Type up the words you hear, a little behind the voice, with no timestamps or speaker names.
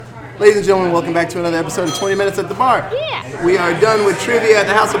Ladies and gentlemen, welcome back to another episode of 20 Minutes at the Bar. Yeah. We are done with trivia at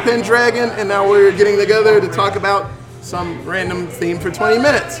the House of Pendragon, and now we're getting together to talk about some random theme for 20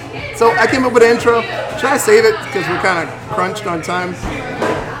 minutes. So I came up with an intro. Should I save it? Because we're kind of crunched on time.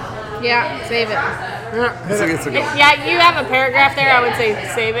 Yeah, save it. It's a good. Yeah, you have a paragraph there. I would say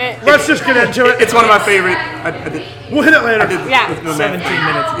save it. Let's just get into it. It's one of my favorite. We'll hit it later. Yeah. 17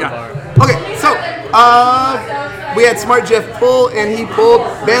 minutes at the bar. Okay, so we had Smart Jeff pull, and he pulled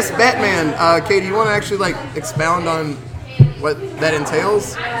Best Batman. Katie, you want to actually expound on what that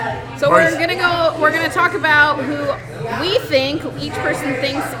entails? So we're gonna talk about who we think each person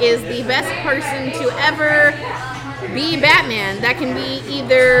thinks is the best person to ever be Batman. That can be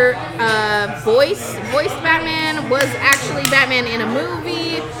either voiced Batman, was actually Batman in a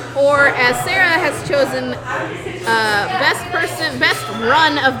movie, or as Sarah has chosen, best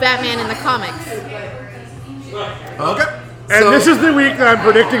run of Batman in the comics. Okay. And this is the week that I'm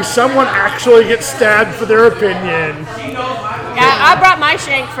predicting someone actually gets stabbed for their opinion. Yeah, I brought my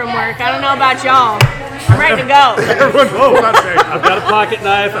shank from work. I don't know about y'all. I'm ready to go. Everyone, not saying. I've got a pocket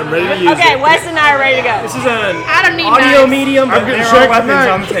knife. I'm ready to use Okay, it. Wes and I are ready to go. This is an I don't need audio knives. medium, but I'm getting there are shanked weapons tonight.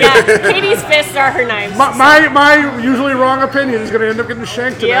 on the table. Yeah, Katie's fists are her knives. My usually wrong opinion is going to end up getting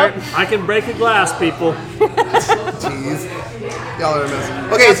shanked tonight. Yep. I can break a glass, people. Jeez. Y'all are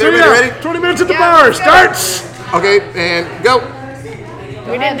amazing. Okay, is everybody ready? 20 minutes at the bar starts. Okay, and go.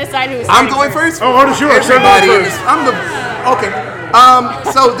 We didn't decide who was I'm starting going first? Oh, what is yours? Everybody Say in mine this. I'm the. Okay.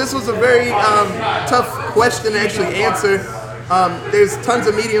 So this was a very tough question to actually answer. There's tons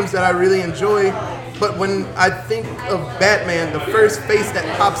of mediums that I really enjoy, but when I think of Batman, the first face that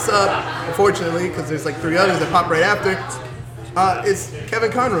pops up, unfortunately, because there's 3 others that pop right after, is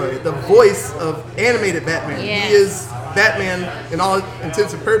Kevin Conroy, the voice of animated Batman. Yes. He is Batman in all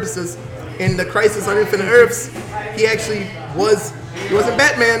intents and purposes. In the Crisis on Infinite Earths, he actually was. He wasn't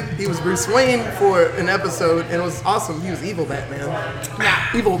Batman. He was Bruce Wayne for an episode, and it was awesome. He was evil Batman. Yeah.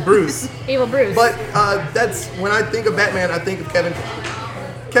 Evil Bruce. Evil Bruce. But that's when I think of Batman, I think of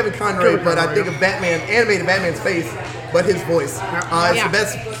Kevin Conroy, but I think of Batman, animated Batman's face, but his voice. It's the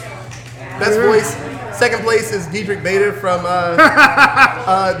best voice. Second place is Diedrich Bader from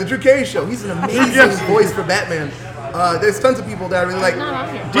the Drew Carey Show. He's an amazing voice for Batman. There's tons of people that I really like.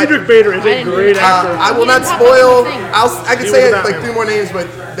 Diedrich Bader is a great actor. I will not spoil. I can say it 3 more names, but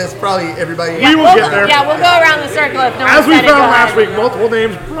that's probably everybody. We will get there. Yeah, we'll go around the circle if no one As we said it. found Go last ahead. week, multiple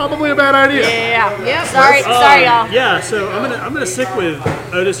names, probably a bad idea. Yeah. Yep. Sorry, y'all. Yeah, so I'm gonna stick with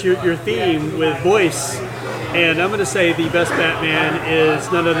Otis your theme with voice, and I'm gonna say the best Batman is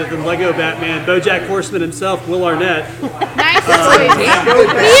none other than Lego Batman, BoJack Horseman himself, Will Arnett. Nice choice.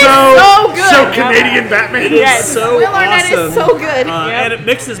 So good. So Canadian Batman. It is Yes. so Will Arnett awesome. is so good. And it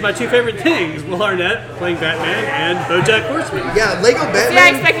mixes my 2 favorite things: Will Arnett playing Batman and BoJack Horseman. Yeah, Lego Batman. Yeah, I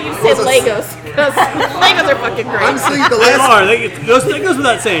expected you to say was a- Legos, because Legos are fucking great. Honestly, the They last are. That goes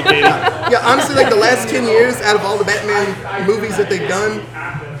without saying, Katie. the last 10 years, out of all the Batman movies that they've done,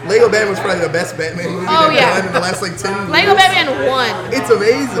 Lego Batman was probably the best Batman movie Oh, they've yeah. done in the last 10 Lego years. Batman 1 It's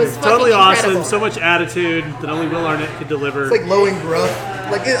amazing. was It's fucking Totally incredible. awesome. So much attitude that only Will Arnett could deliver. low and gruff.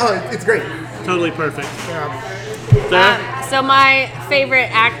 It's great. Totally perfect. So my favorite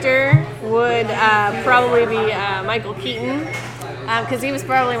actor would probably be Michael Keaton. Because he was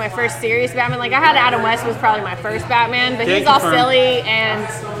probably my first serious Batman. I had Adam West was probably my first Batman, but Yeah, he's all confirmed. silly and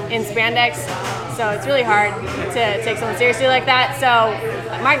in spandex, so it's really hard to take someone seriously like that. So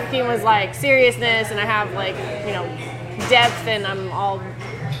Michael Keaton was seriousness, and I have depth, and I'm all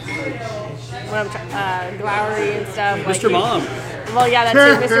glowery and stuff. Mr. Mom. Well, yeah,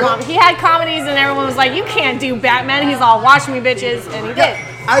 that's too, Mr. Mom. He had comedies, and everyone was like, "You can't do Batman." He's all, "Watch me, bitches," and he did.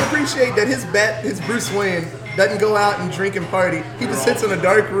 I appreciate that his Bruce Wayne doesn't go out and drink and party. He just sits in a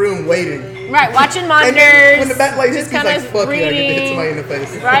dark room waiting. Right, watching And monitors. when the Batlight hits, just he's kinda like, fuck yeah, I get to hit reading. somebody in the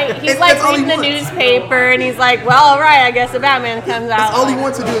face. Right, he's And that's all he reading the wants. newspaper, and he's like, "Well, all right, I guess a Batman comes out." All he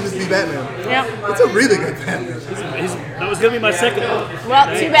wants to do is just be Batman. Yep. It's a really good Batman. That was gonna be my second one. Well,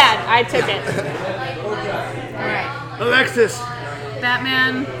 too bad. I took it. Alexis.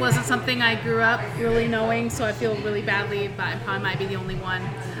 Batman wasn't something I grew up really knowing, so I feel really badly, but I probably might be the only one.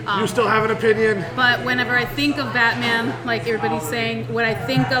 You still have an opinion? But whenever I think of Batman, like everybody's saying, what I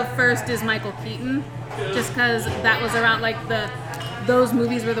think of first is Michael Keaton, just because that was around those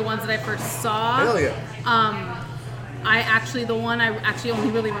movies were the ones that I first saw. Hell yeah. The one I actually only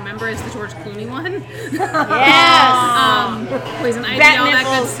really remember is the George Clooney one. Yes. Poison Ivy, Bat all that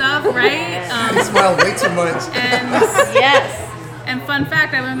good nipples. stuff, right? He smiled way too much. And Yes. And fun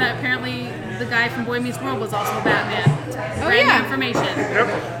fact, I learned that apparently the guy from Boy Meets World was also Batman. Brand new information. Yep.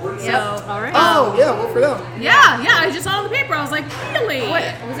 So, all right. Oh, yeah, well, for them. Yeah, I just saw it on the paper. I was like, really? What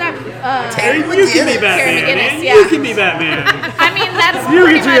was that? Terry You can be McGinnis. Batman, McGinnis, man. yeah. You can be Batman. I mean, that's You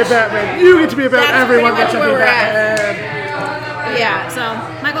pretty get to be a much, Batman. You get to be a Batman. That's Everyone pretty gets to much be a where we're at. Batman. yeah. So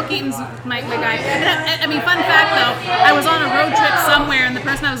Michael Keaton's my guy. I mean, fun fact though, I was on a road trip somewhere, and the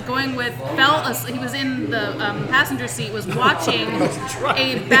person I was going with he was in the passenger seat, was watching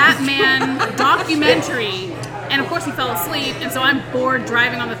a Batman documentary, and of course he fell asleep. And so I'm bored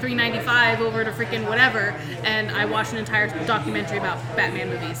driving on the 395 over to freaking whatever, and I watched an entire documentary about Batman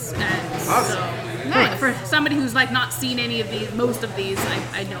movies. And so, Nice. for somebody who's like not seen any of these, most of these,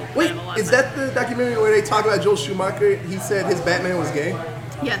 I know. Wait, kind of a lot is about that the documentary where they talk about Joel Schumacher? He said his Batman was gay. it.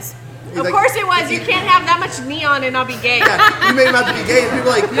 Yes. He's Of like, course it was. You can't have that much neon and not be gay. Yeah, you made him out to be gay, and people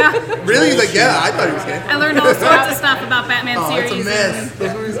are like, really? He's like, yeah, I thought he was gay. I learned all sorts of stuff about Batman Oh, it's series. a mess.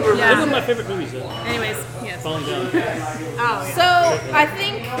 Those movies were Yeah. One of my favorite movies, though. Anyways, yes. Falling Down. So I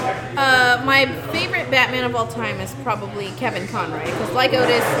think my favorite Batman of all time is probably Kevin Conroy, because like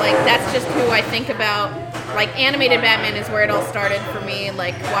Otis, like that's just who I think about. Like animated Batman is where it all started for me.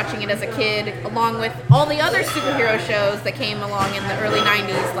 Like watching it as a kid, along with all the other superhero shows that came along in the early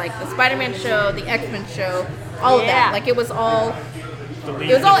 '90s, like the Spider-Man show, the X-Men show, all of that. Like it was all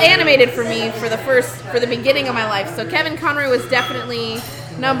animated for me for the beginning of my life. So Kevin Conroy was definitely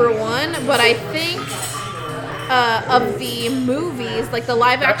number one, but I think of the movies, like the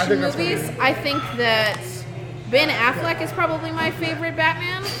live action think that's movies, I think that Ben Affleck is probably my favorite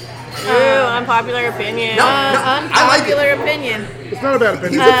Batman. Ooh, unpopular opinion. No, I like it. Unpopular opinion. It's not a bad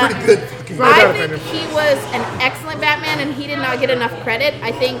He's opinion. a pretty good fucking not a I bad think opinion. he was an excellent Batman, and he did not get enough credit.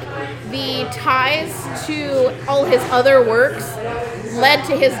 I think the ties to all his other works led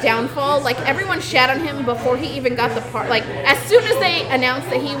to his downfall. Like everyone shat on him before he even got the part. Like as soon as they announced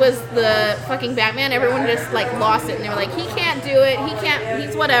that he was the fucking Batman, everyone just like lost it, and they were like, he can't do it. He can't.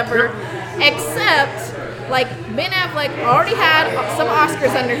 He's whatever. Except. Like, Ben Affleck already had some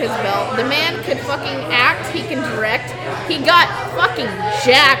Oscars under his belt. The man could fucking act. He can direct. He got fucking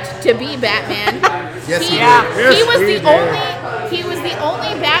jacked to be Batman. Yes, he did. Yes, He was he did. He was the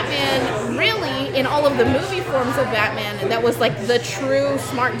only Batman, really, in all of the movie forms of Batman, that was like the true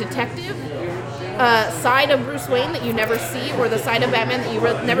smart detective side of Bruce Wayne that you never see, or the side of Batman that you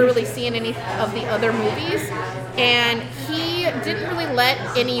never really see in any of the other movies. And he didn't really let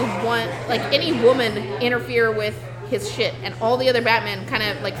any woman interfere with his shit, and all the other Batman kind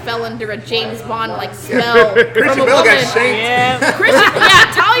of like fell under a James Bond like spell from Christian a Bale woman. got shanked.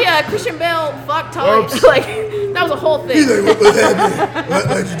 Christian Bale, fuck Talia. Oops. Like that was a whole thing. He's like, what was happening?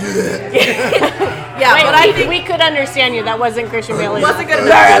 Why'd you do that? Yeah, Wait, but I think we could understand you. That wasn't Christian Bale. wasn't good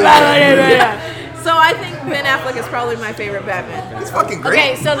enough. So I think Ben Affleck is probably my favorite Batman. He's fucking great.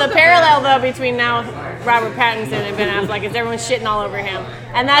 Okay, so the parallel though between now Robert Pattinson and Ben Affleck is everyone's shitting all over him,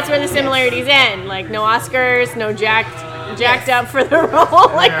 and that's where the similarities end. Like no Oscars, no jacked up for the role.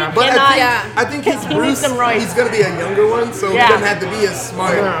 Like Yeah. you But cannot. I think his He needs Bruce, some roids. he's going to be a younger one, so Yeah. he doesn't have to be as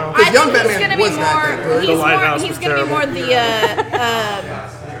smart. No. Because young I think he's Batman gonna was be not that good. He's The Lighthouse he's was gonna be terrible. more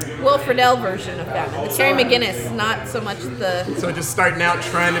the Will Friedle version of Batman. The Terry McGinnis, not so much the. So just starting out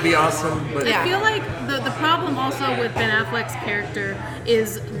trying to be awesome, but Yeah. I feel like the problem also with Ben Affleck's character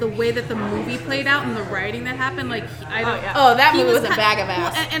is the way that the movie played out and the writing that happened. Like, I don't. Oh, that he movie was a ki- bag of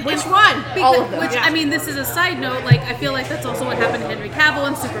ass. Well, Which one? All of them. Which I mean, this is a side note. Like, I feel like that's also what happened to Henry Cavill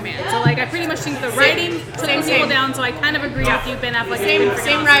and Superman. So, like, I pretty much think the writing took the people down. So I kind of agree with you, Ben Affleck.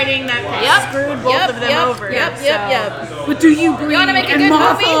 Same writing that screwed both of them over. But do you breathe? You wanna make a and good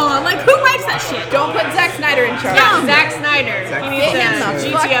Marvel? movie? Like, who writes that shit? Don't put Zack Snyder in charge. Yeah, Zack Snyder. He needs Get him the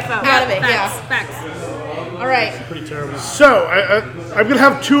the fuck GTFO. out of it. Yeah. Facts. All right. Pretty terrible. So, I'm going to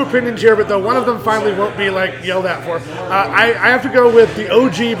have two opinions here, but though one of them finally won't be like yelled at for. I have to go with the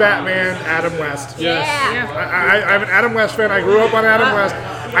OG Batman, Adam West. Yes. I'm an Adam West fan. I grew up on Adam West.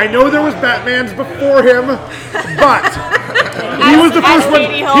 I know there was Batmans before him, but he was the first one.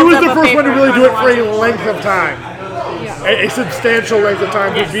 Katie He holds was up the a first one to paper really do it for a chronological. length of time. A substantial length of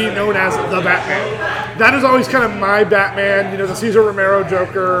time to be known as the Batman. That is always kind of my Batman. You know, the Cesar Romero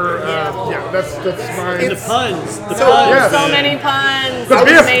Joker. That's mine. And the puns. The So- puns. Yes. So many puns. The It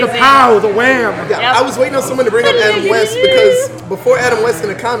was Biff, amazing. the Pow, the Wham. Yeah, Yep. I was waiting on someone to bring up Adam West because before Adam West in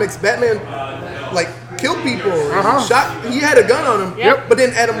the comics, Batman like killed people, shot. He had a gun on him. Yep. But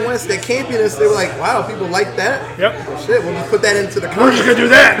then Adam West, that campiness, they were like, "Wow, people like that." Yep. Shit, we'll just put that into the We're comics. just gonna do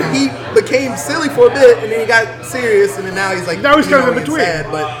that. He became silly for a bit, and then he got serious, and then now he's like, Now he's kind of in it's between. sad,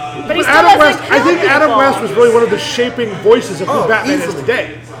 but But he still Adam doesn't West, I kill think Adam people. West was really one of the shaping voices of who Oh, Batman is easily.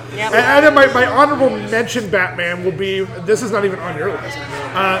 today. Yep. And then my honorable mention Batman will be, this is not even on your list,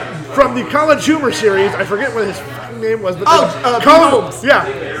 from the College Humor series, I forget what his fucking name was, but Pete Colin- Holmes. Yeah,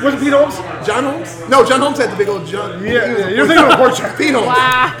 was it Pete Holmes? John Holmes? No, John Holmes had the big old John. Yeah, you're thinking of Portia. Pete Holmes. Wow.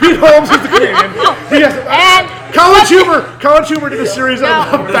 Pete Holmes is the comedian. He has, And Colin Schumer did a series of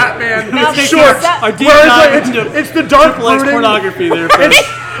Batman shorts. Our deep where dive it's, into it's the dark triple X brooding. pornography there. folks.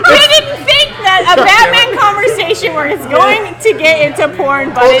 we didn't think that a Batman conversation was going to get into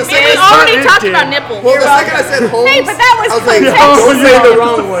porn, but Well, it the second did. I already It talked did. about nipples. Well, the second I said Holmes, Hey, but that was I was like, context. don't say Yeah. the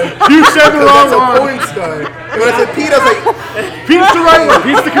wrong one. You said the wrong That's a one. porn star. And when I said Pete, I was like, Pete's the right one.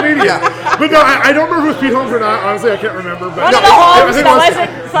 Pete's the comedian. Yeah. But no, I don't remember if it was Pete Holmes or not. Honestly, I can't remember. But One of the I Holmes think it that was-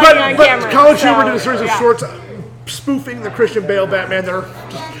 wasn't funny on but camera. Colin so, Schumer did a series of yeah. shorts spoofing the Christian Bale Batman.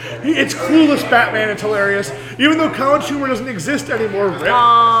 It's clueless Batman. It's hilarious. Even though Colin Schumer doesn't exist anymore.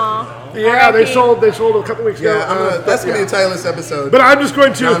 Yeah, they R.I.P. sold a couple weeks ago. yeah, that's going to be a title of this episode. But I'm just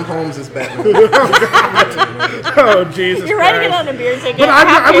going John to. Holmes is Batman. Oh Jesus! You're writing it Christ. on a beer ticket. But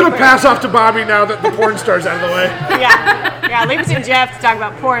I'm going to paper. pass off to Bobby now that the porn star's out of the way. Yeah, leave it to Jeff to talk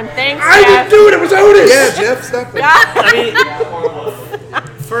about porn. Thanks, I Jeff. didn't do it. It was Otis. Yeah, Jeff, stop it. I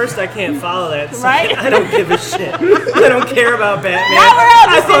mean, first, I can't follow that. Right? I don't give a shit. I don't care about Batman. Now we're all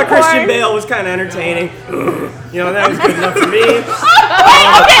I just thought in Christian porn. Bale was kind of entertaining. You know, that was good enough for me. Wait,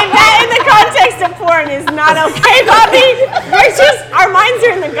 okay, that in the context of porn is not okay, Bobby. We're just, our minds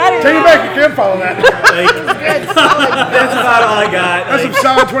are in the gutter Take it now. back. You can follow that. Like, that's about all I got. That's some Like,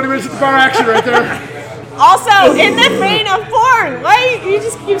 solid 20 minutes at the bar action right there. Also, in the vein of porn, why you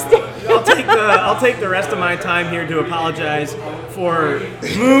just keep staying? I'll take the rest of my time here to apologize for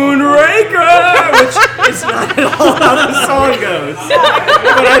Moonraker, which is not at all how the song goes.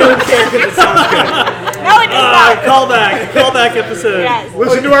 But I don't care because it sounds good. No, it does not. Callback episode. Yes.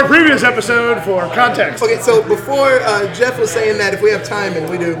 Listen to our previous episode for context. Okay, so before Jeff was saying that if we have time, and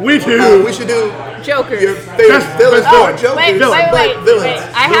we do, We do. we should do Joker. your favorite Best villains, villain. not Jokers, Wait, but villains.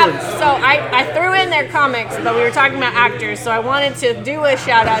 I have, so I threw in their comics, but we were talking about actors, so I wanted to do a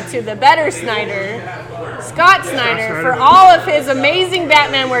shout out to the better Snyder, Scott Snyder, for all of his amazing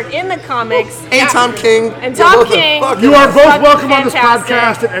Batman work in the comics. And Tom King. And They're Tom both a King. fucking- You are both Fucking welcome on this fantastic.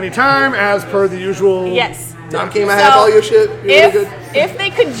 podcast at any time, as per the usual. Yes. Tom King, I have all your shit. You're really good. If they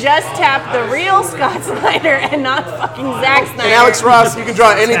could just tap the real Scott Snyder and not fucking Zack Snyder. And Alex Ross, you can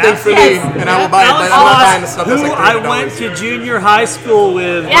draw anything for Yes. me, and I will buy it. Alex But I'm not Ross, buying the stuff that's who like I $30. went to junior high school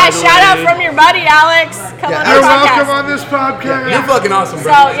with. Yeah, by the shout out way. from your buddy Alex. Come Yeah, on You're the podcast. welcome on this podcast. You're fucking awesome, So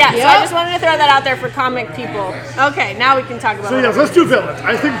bro. yeah, so I just wanted to throw that out there for comic people. Okay, now we can talk about. So yes, let's do villains.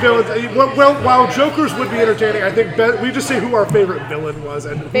 I think villains. Well, while Jokers would be entertaining, I think we just say who our favorite villain was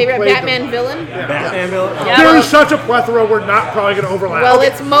and who Favorite played Batman them. villain? Batman villain. Yeah, There well- is such a plethora. We're not probably going to overlap. Well,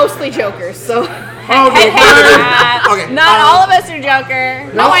 it's mostly Jokers, so. Oh, no, man. Okay, Not all of us are Joker.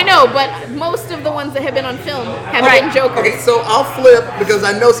 Oh, I know, but most of the ones that have been on film have been Jokers. Okay, so I'll flip because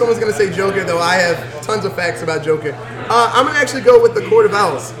I know someone's gonna say Joker, though I have tons of facts about Joker. I'm gonna actually go with the Court of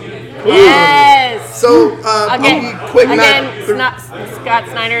Owls. Yes. So I'll Again, be quick. not Scott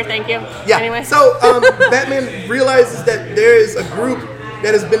Snyder. Thank you. Yeah. Anyway. So Batman realizes that there is a group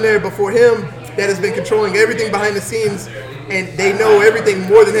that has been there before him that has been controlling everything behind the scenes, and they know everything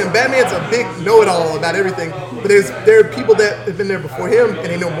more than him. Batman's a big know-it-all about everything, but there are people that have been there before him, and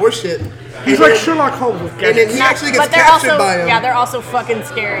they know more shit. He's And like then- Sherlock Holmes with And then gadgets. he actually gets but they're captured also by him. they're also fucking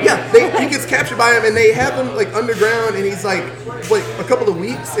scary. Yeah, he gets captured by him, and they have him like underground, and he's like, what, a couple of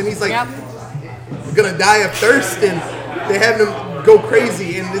weeks, and he's like Yep. gonna die of thirst, and they have him go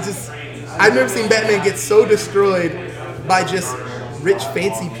crazy, and it's just, I've never seen Batman get so destroyed by just rich,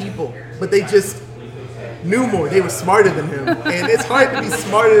 fancy people, but they just knew more. They were smarter than him, and it's hard to be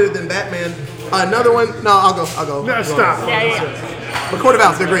smarter than Batman. Another one? No, I'll go. No, stop. Yeah. The Court of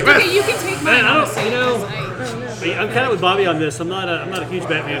Owls, they're great. Okay, you can take mine. Man, I don't. honestly, You know, because I'm kind of with Bobby on this. I'm not a huge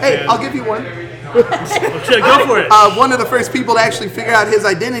Batman Hey, fan. I'll give you one. Shit, go for it. One of the first people to actually figure out his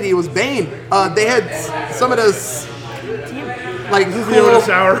identity was Bane. They had some of those like The Otis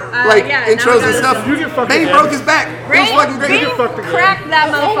Hour. like yeah, now intros I and got stuff. You get fucking Bane dead. broke his back. It was fucking great. Bane cracked that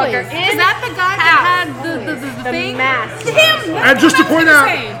motherfucker in is that the guy that had the the thing? mask. Him. And just to point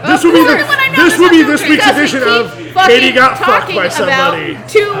out, this will will be this week's Because we edition keep of fucking Katie got fucked talking by somebody. about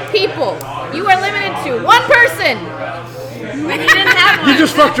 2 people. You are limited to 1 person. We didn't have You one.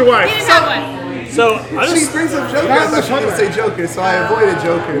 just fucked your wife. So I She just brings up Joker. I thought she was gonna say Joker, so I avoided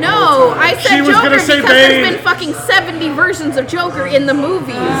Joker. No, I said She was Joker gonna say because Bane. there's been fucking 70 versions of Joker in the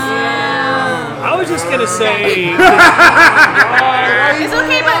movies. I was just gonna say. It's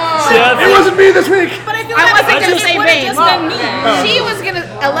okay, but Jeff, It wasn't me this week. but I feel I like wasn't it gonna just say would've Bane. just been me. She was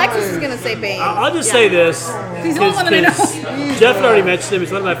gonna. Alexis is gonna say Bane. I'll just say this. He's the only one that I know. Jeff had already mentioned him.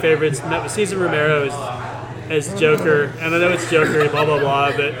 He's one of my favorites. And that was Cesar Romero as Joker. And I know it's Joker, blah, blah,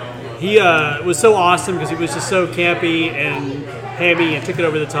 blah. But he was so awesome because he was just so campy and hammy and took it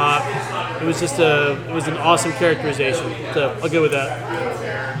over the top. It was just it was an awesome characterization. So I'll go with that.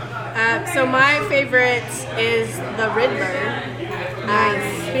 So my favorite is the Riddler.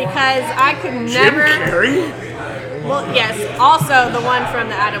 Because I could Jim never. Carrey? Well, yes. Also, the one from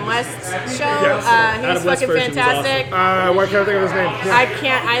the Adam West show. Yes. He Adam was West fucking version was fantastic. Why can't I think of his name? Yeah. I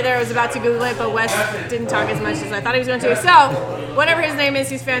can't either. I was about to Google it, but Wes didn't talk as much as I thought he was going to. So, whatever his name is,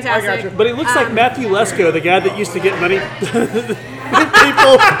 he's fantastic. I got you. But he looks like Matthew Lesko, the guy that used to get money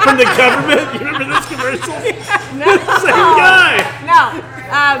people from the government. You remember this commercial? Same guy. No.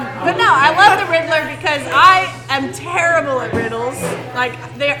 But no, I love the Riddler because I am terrible at riddles. Like,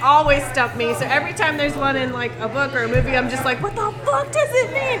 they always stump me. So every time there's one in like a book or a movie, I'm just like, what the fuck does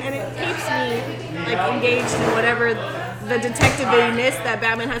it mean? And it keeps me like engaged in whatever the detective-ness that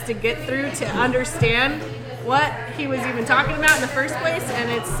Batman has to get through to understand what he was even talking about in the first place. And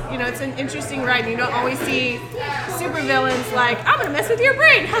it's, you know, it's an interesting ride. You don't always see supervillains like, I'm gonna mess with your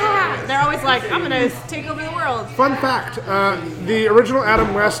brain. They're always like, I'm gonna take over the world. Fun fact, the original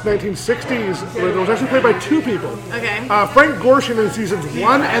Adam West 1960s Riddler was actually played by two people. Okay. Frank Gorshin in seasons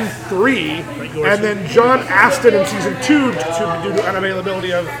 1 and 3, and then John Astin in season 2 due to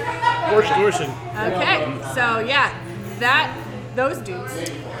unavailability of Gorshin. Okay. So yeah, those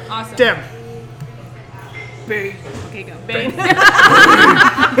dudes. Awesome. Damn. Bane. Okay, go. Bane.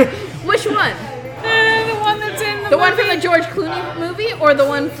 Which one? The one that's in The one from the George Clooney movie or the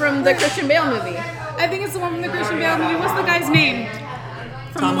one from the Christian Bale movie? I think it's the one from the Christian Bale movie. What's the guy's name?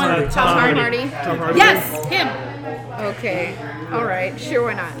 From Tom the one. Hardy. Tom Hardy. Tom Hardy. Yes, him. Okay. All right. Sure,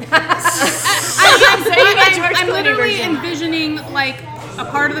 why not? I'm literally envisioning like a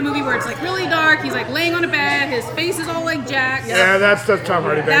part of the movie where it's like really dark. He's like laying on a bed. His face is all like jacked. Yeah, that's Tom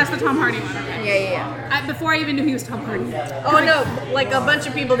Hardy. That's the Tom Hardy one. Okay. Yeah. Before I even knew he was Tom Hardy. Oh no! Like a bunch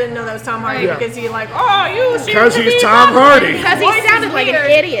of people didn't know that was Tom Hardy Yeah. because he like, oh, you seem Because to he's be Tom Hardy. Because he Voice is sounded like an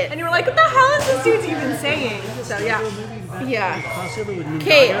weird. idiot. And you were like, what the hell is this dude even saying? So yeah. Yeah.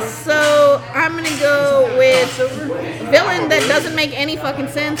 Okay, so I'm gonna go with a villain that doesn't make any fucking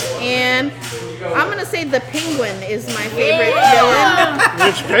sense, and I'm gonna say the Penguin is my favorite villain.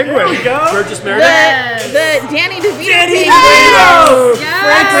 Which penguin? Burgess Meredith. The Danny DeVito Danny Penguin Yes.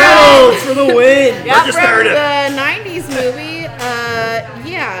 Reynolds for the win. Yep. Burgess from Meredith. the 90s movie.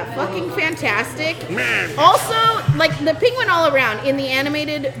 Yeah, fucking fantastic. Also, like the Penguin all around in the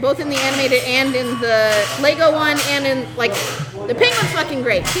animated, both in the animated and in the Lego one, and in like the Penguin's fucking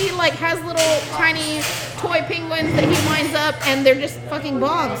great. He like has little tiny toy penguins that he winds up, and they're just fucking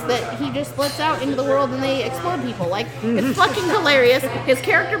bombs that he just lets out into the world, and they explode people. Like it's fucking hilarious. His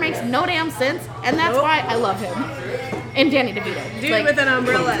character makes no damn sense, and that's why I love him. And Danny DeVito, Dude like, with an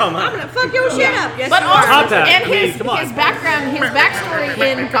umbrella. Come on. I'm gonna fuck your shit up. Yes, but you also, are. Top hat. and I mean, his come on. his background, his backstory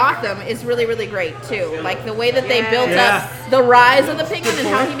in Gotham is really, really great too. Like the way that they built Yeah. up the rise of the Penguin and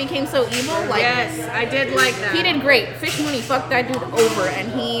how he became so evil. Like Yes, I did like that. he did great. Fish Mooney fucked that dude over, and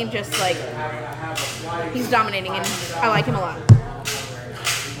he just like he's dominating, and I like him a lot.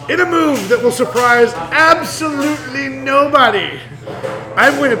 In a move that will surprise absolutely nobody,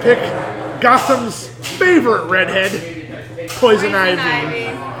 I'm going to pick Gotham's favorite redhead, Poison Ivy.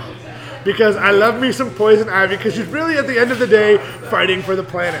 Because I love me some Poison Ivy, because she's really, at the end of the day, fighting for the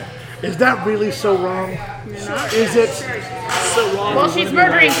planet. Is that really so wrong? Is it? So wrong. Well, she's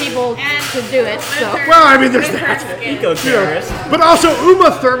murdering people to do it, so. Well, I mean, there's that. Eco-terrorist. But also,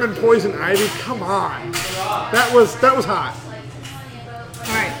 Uma Thurman, Poison Ivy, come on. That was hot.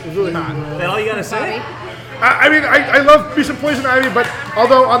 All right. It was really hot. Is that all you gotta say? I mean, I love me some Poison Ivy, but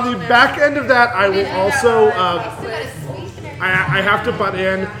although on the back end of that, I will also, I have to butt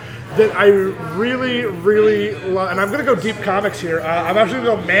in that I really, really love, and I'm going to go deep comics here, I'm actually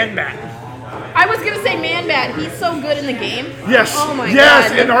going to go Man-Bat. I was gonna say Man-Bat. He's so good in the game. Yes. Oh my yes,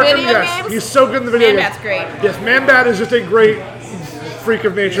 god. in The Arkham, video yes. games? He's so good in the video Man-Bat's games. great. Yes, Man-Bat is just a great freak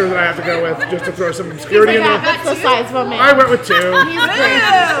of nature that I have to go with, just to throw some obscurity in there. That's the size of a man. I went with 2. He's great.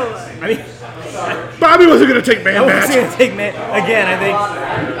 I mean, Bobby wasn't going to take I was Man-Bat. gonna take man. Again, I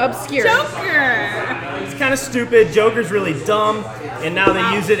think Obscure. Joker. it's kind of stupid. Joker's really dumb, and now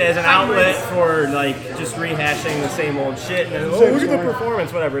they use it as an outlet for like just rehashing the same old shit. And then, oh, look at the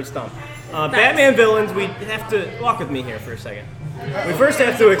performance, whatever. It's dumb. Batman villains, we have to walk with me here for a second. We first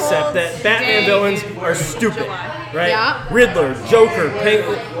have to accept that Batman villains are stupid, right? Yeah. Riddler, Joker,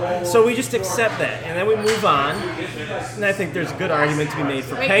 Penguin. So we just accept that, and then we move on. And I think there's a good argument to be made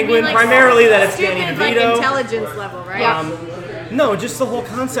for Wait, Penguin, you mean, like, primarily that it's stupid, Danny like DeVito. intelligence level, right? Yeah. No, just the whole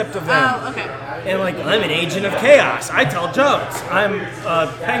concept of them. Oh, okay. And like, I'm an agent of chaos. I tell jokes. I'm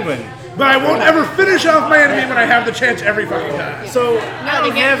a penguin. But I won't ever finish off my enemy when I have the chance every fucking time. So I don't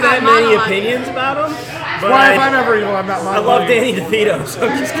they get have that caught many monologuing. opinions about him. Why, if I'm ever evil, I'm not I mind. love Danny DeVito, so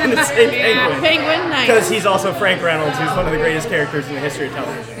I'm just gonna say Penguin. Penguin, nice. Because he's also Frank Reynolds, who's one of the greatest characters in the history of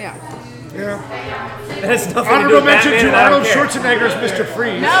television. Yeah. It has nothing to do Honorable with mention Batman, to and I don't Arnold care. Schwarzenegger's Mr.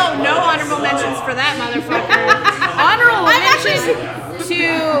 Freeze. No honorable mentions for that motherfucker. Honorable mention to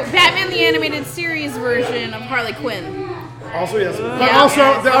Batman the Animated Series version of Harley Quinn. Also, yes. But Yeah. also,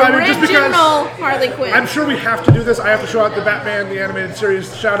 I mean, just because Original Harley Quinn. I'm sure we have to do this, I have to show out the Batman the Animated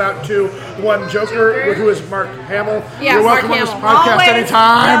Series. Shout out to one Joker, who is Mark Hamill. Yeah, You're Mark welcome on this Hamill. podcast Always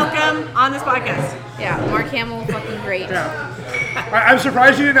anytime. welcome on this podcast. Yeah, Mark Hamill, fucking great. Yeah. I'm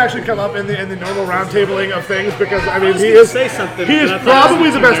surprised he didn't actually come up in the normal roundtabling of things because I mean was he gonna is say something, he is but I thought probably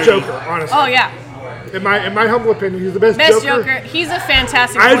it the was best too Joker, honestly. Oh yeah, In my humble opinion, he's the best, best Joker. He's a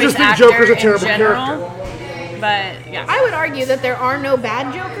fantastic I voice just think actor Joker's a in terrible general. But yeah, I would argue that there are no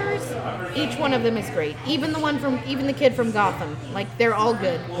bad Jokers. Each one of them is great. Even the kid from Gotham. Like, they're all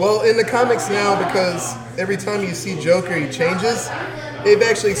good. Well, in the comics now, because every time you see Joker, he changes, they've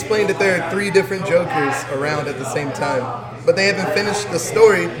actually explained that there are 3 different Jokers around at the same time. But they haven't finished the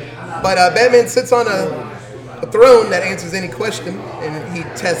story. But Batman sits on a throne that answers any question, and he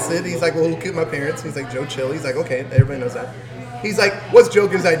tests it. He's like, well, who killed my parents? He's like, Joe Chill. He's like, okay, everybody knows that. He's like, what's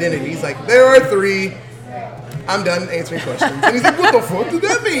Joker's identity? He's like, there are 3. I'm done answering questions. And he's like, what the fuck does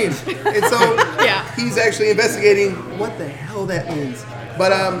that mean? And so he's actually investigating what the hell that means. But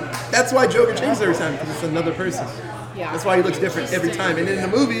that's why Joker changes every time, because it's another person. Yeah. That's why he looks different every time. And in the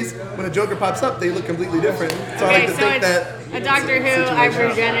movies, when a Joker pops up, they look completely different. So I like to so think it's that a Doctor Who. I've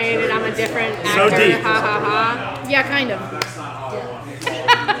regenerated. I'm a different So actor. deep. Ha ha ha. Yeah, kind of.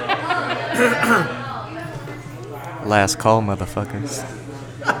 Last call, motherfuckers.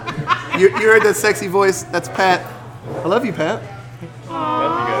 you heard that sexy voice. That's Pat. I love you, Pat.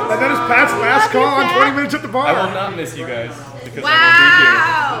 And that is Pat's last call on 20 Minutes at the I Bar. will not miss you guys because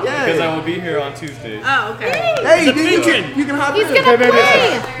Wow. because I will be here on Tuesdays. Oh, okay. Hey, you can hop He's in. gonna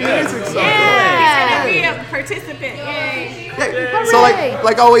play. Yeah. Be a participant. Yay. Yeah. So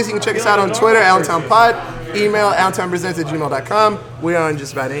like always, you can check us out on Twitter, AllentownPod. Email AllentownPresents@gmail.com. We are on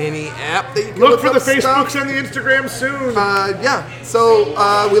just about any app that you can Look for up the stuff. Facebooks and the Instagrams soon. Yeah. So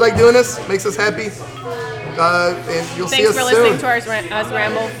we like doing this. Makes us happy. And you'll see Thanks us for listening soon. to us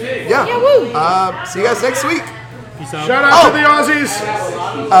ramble. Yeah. Yeah, woo. See you guys next week. Peace out. Shout out to the Aussies.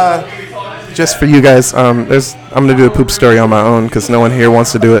 Just for you guys, I'm gonna do a poop story on my own because no one here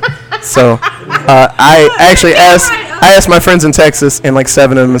wants to do it. So I actually asked my friends in Texas, and like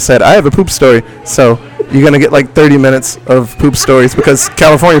 7 of them said I have a poop story. So you're gonna get like 30 minutes of poop stories because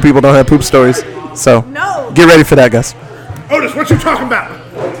California people don't have poop stories. So get ready for that, guys. Otis, what you talking about?